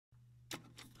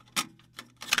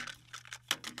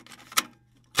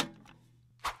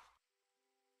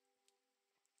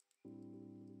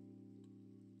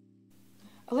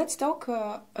Let's talk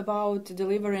about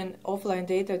delivering offline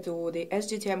data to the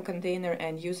SGTM container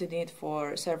and using it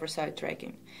for server-side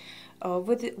tracking.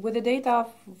 With the data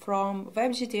from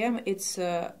WebGTM, it's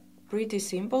pretty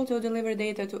simple to deliver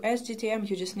data to SGTM.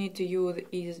 You just need to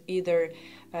use either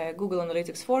Google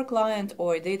Analytics 4 client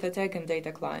or Data Tech and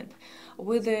Data Client.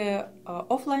 With the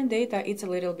offline data, it's a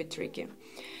little bit tricky.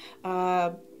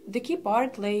 The key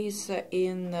part lays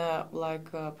in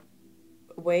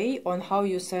way on how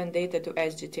you send data to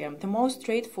SGTM. The most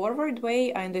straightforward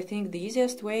way, and I think the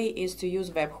easiest way, is to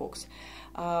use webhooks.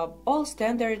 All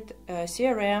standard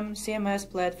CRM, CMS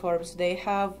platforms, they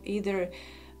have either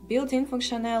built-in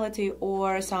functionality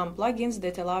or some plugins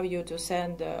that allow you to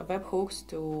send webhooks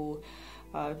to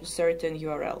certain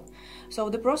URL. So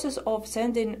the process of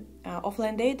sending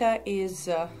offline data is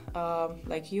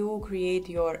like you create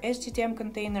your SGTM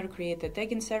container, create a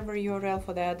tagging server URL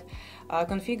for that,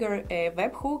 configure a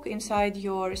webhook inside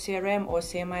your CRM or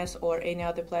CMS or any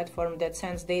other platform that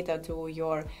sends data to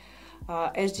your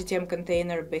SGTM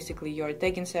container, basically your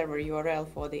tagging server URL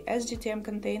for the SGTM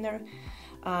container.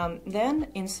 Then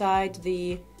inside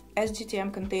the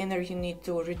SGTM container you need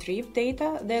to retrieve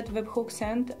data that webhook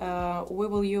sent. We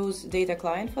will use Data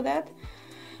Client for that.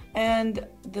 And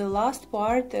the last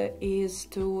part is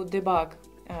to debug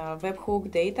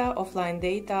webhook data, offline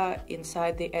data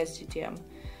inside the SGTM.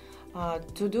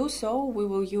 To do so, we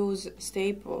will use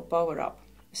Stape PowerUp.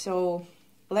 So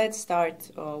let's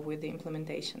start with the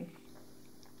implementation.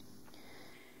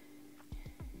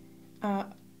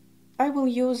 I will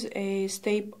use a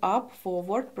Stape app for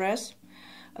WordPress.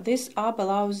 This app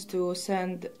allows to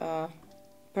send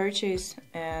purchase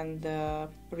and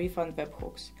refund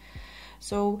webhooks.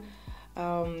 So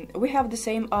we have the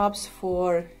same apps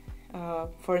for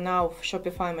now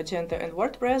Shopify, Magento and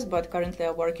WordPress, but currently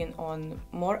I'm working on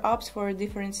more apps for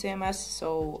different CMS.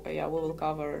 So yeah, we will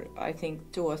cover I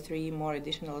think 2 or 3 more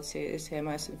additional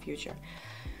CMS in future.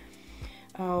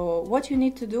 What you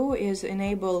need to do is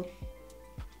enable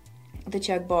the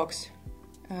checkbox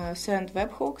send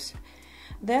webhooks,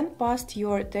 then paste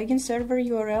your tagging server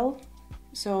URL.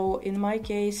 So in my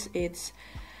case it's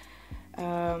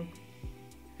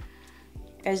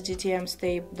sgtm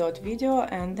stape.video,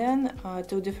 and then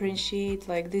to differentiate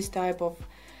like this type of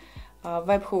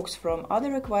webhooks from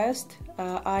other requests,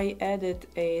 I added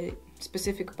a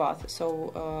specific path.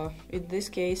 So in this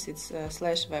case it's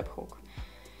 /webhook.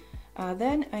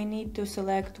 Then I need to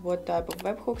select what type of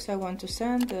webhooks I want to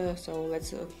send. So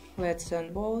let's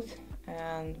send both,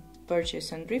 and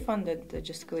purchase and refund, and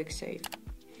just click save.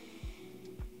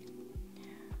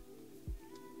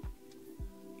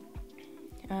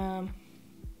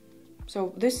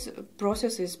 So this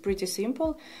process is pretty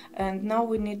simple, and now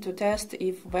we need to test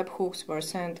if webhooks were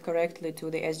sent correctly to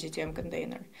the SGTM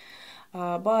container.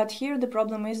 But here the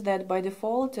problem is that by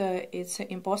default it's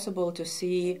impossible to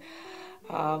see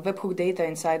webhook data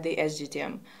inside the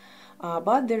SGTM.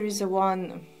 But there is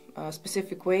one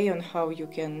specific way on how you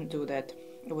can do that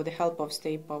with the help of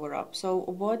Stape PowerUp. So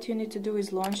what you need to do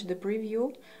is launch the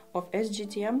preview of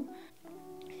SGTM.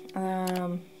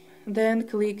 Then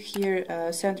click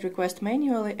here send request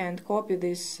manually and copy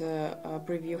this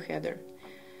preview header.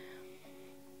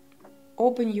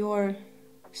 Open your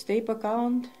Stape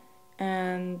account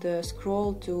and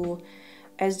scroll to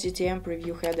SGTM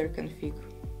preview header config.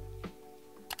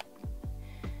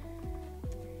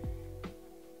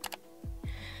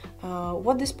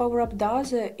 What this PowerUp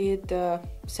does, it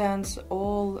sends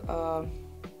all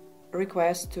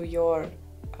requests to your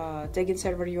tagging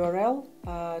server URL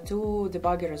to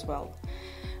debugger as well.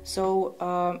 So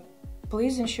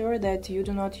please ensure that you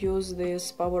do not use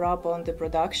this PowerUp on the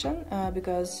production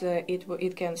because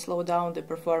it can slow down the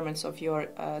performance of your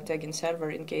tagging server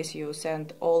in case you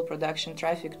send all production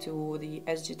traffic to the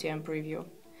SGTM preview.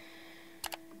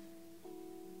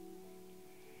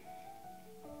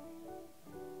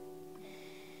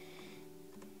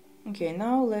 Okay,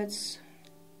 now let's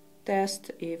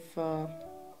test if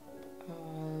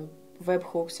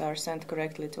webhooks are sent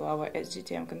correctly to our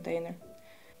SGTM container.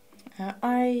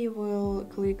 I will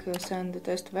click send the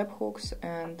test webhooks,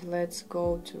 and let's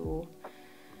go to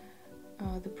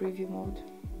the preview mode.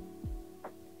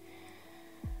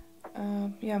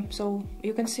 Yeah, so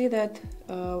you can see that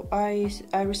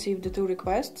I received the 2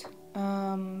 requests.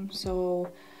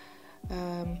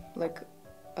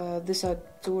 These are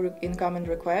 2 incoming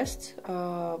requests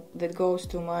that goes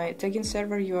to my tagging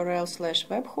server URL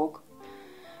 /webhook,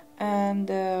 and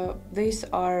these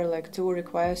are like 2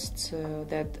 requests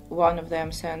that one of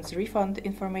them sends refund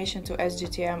information to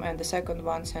SGTM and the second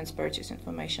one sends purchase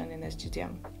information in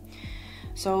SGTM.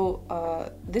 So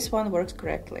this one works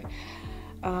correctly.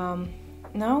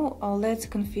 Now let's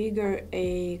configure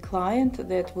a client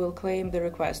that will claim the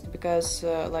request, because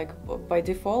like by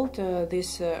default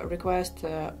this request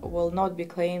will not be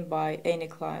claimed by any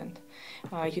client.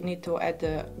 You need to add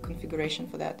the configuration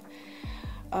for that.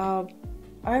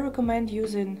 I recommend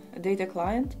using a data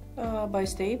client by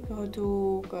Stape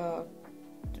to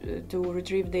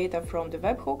retrieve data from the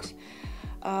webhooks.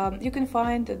 You can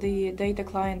find the data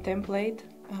client template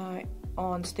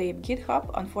on Stape GitHub.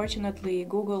 Unfortunately,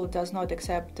 Google does not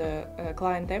accept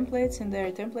client templates in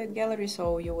their template gallery,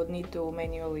 so you would need to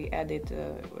manually add it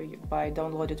by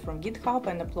download it from GitHub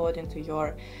and upload into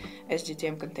your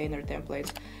SGTM container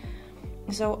templates.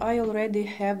 So I already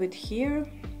have it here.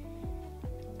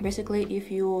 Basically, if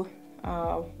you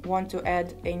want to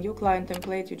add a new client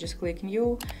template, you just click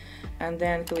New and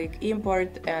then click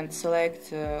Import and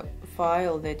select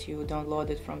file that you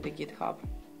downloaded from the GitHub.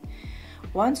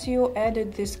 Once you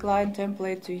added this client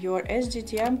template to your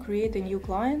SGTM, create a new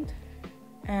client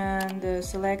and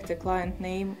select the client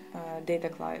name, data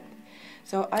client.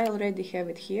 So I already have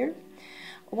it here.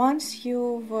 Once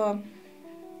you've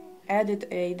added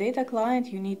a data client,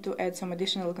 you need to add some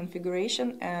additional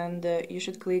configuration, and you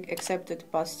should click Accepted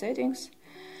Path Settings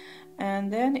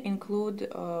and then include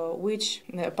which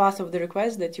path of the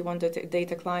request that you want the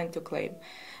data client to claim.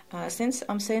 Since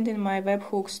I'm sending my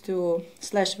webhooks to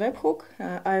 /webhook,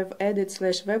 I've added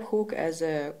 /webhook as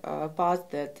a path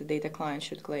that the data client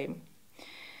should claim.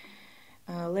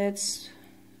 Let's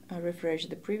refresh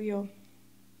the preview.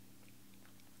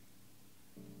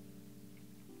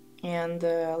 And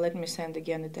let me send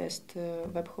again the test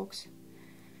webhooks.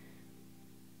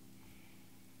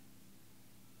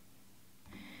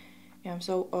 Yeah,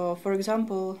 so for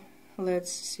example,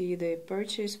 let's see the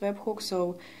purchase webhook.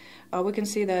 So we can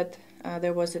see that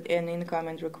there was an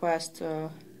incoming request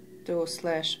to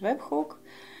 /webhook,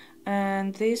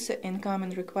 and this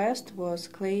incoming request was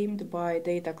claimed by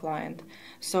data client.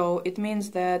 So it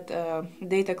means that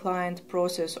data client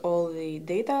processed all the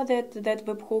data that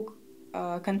webhook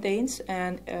contains,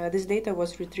 and this data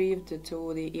was retrieved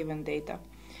to the event data.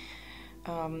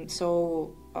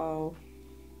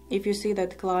 If you see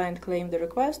that client claimed the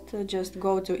request, just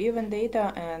go to event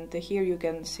data, and here you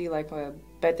can see like a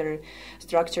better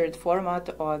structured format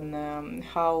on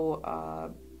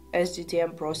how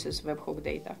SGTM process webhook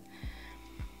data.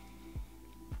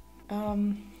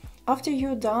 After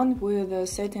you're done with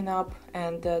setting up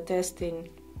and testing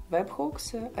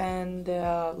webhooks and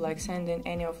like sending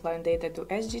any offline data to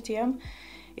SGTM,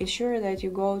 ensure that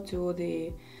you go to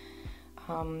the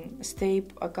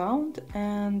Stape account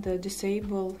and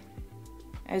disable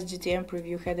SGTM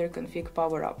preview header config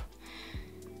power up.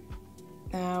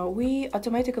 We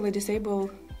automatically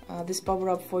disable this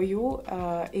power up for you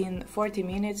in 40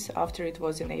 minutes after it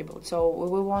was enabled. So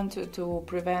we want to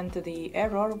prevent the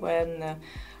error when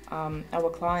our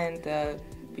client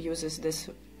uses this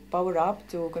power up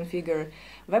to configure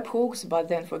webhooks, but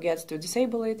then forgets to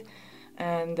disable it,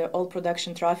 and all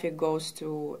production traffic goes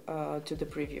to the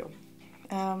preview.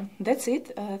 That's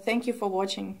it. Thank you for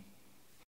watching.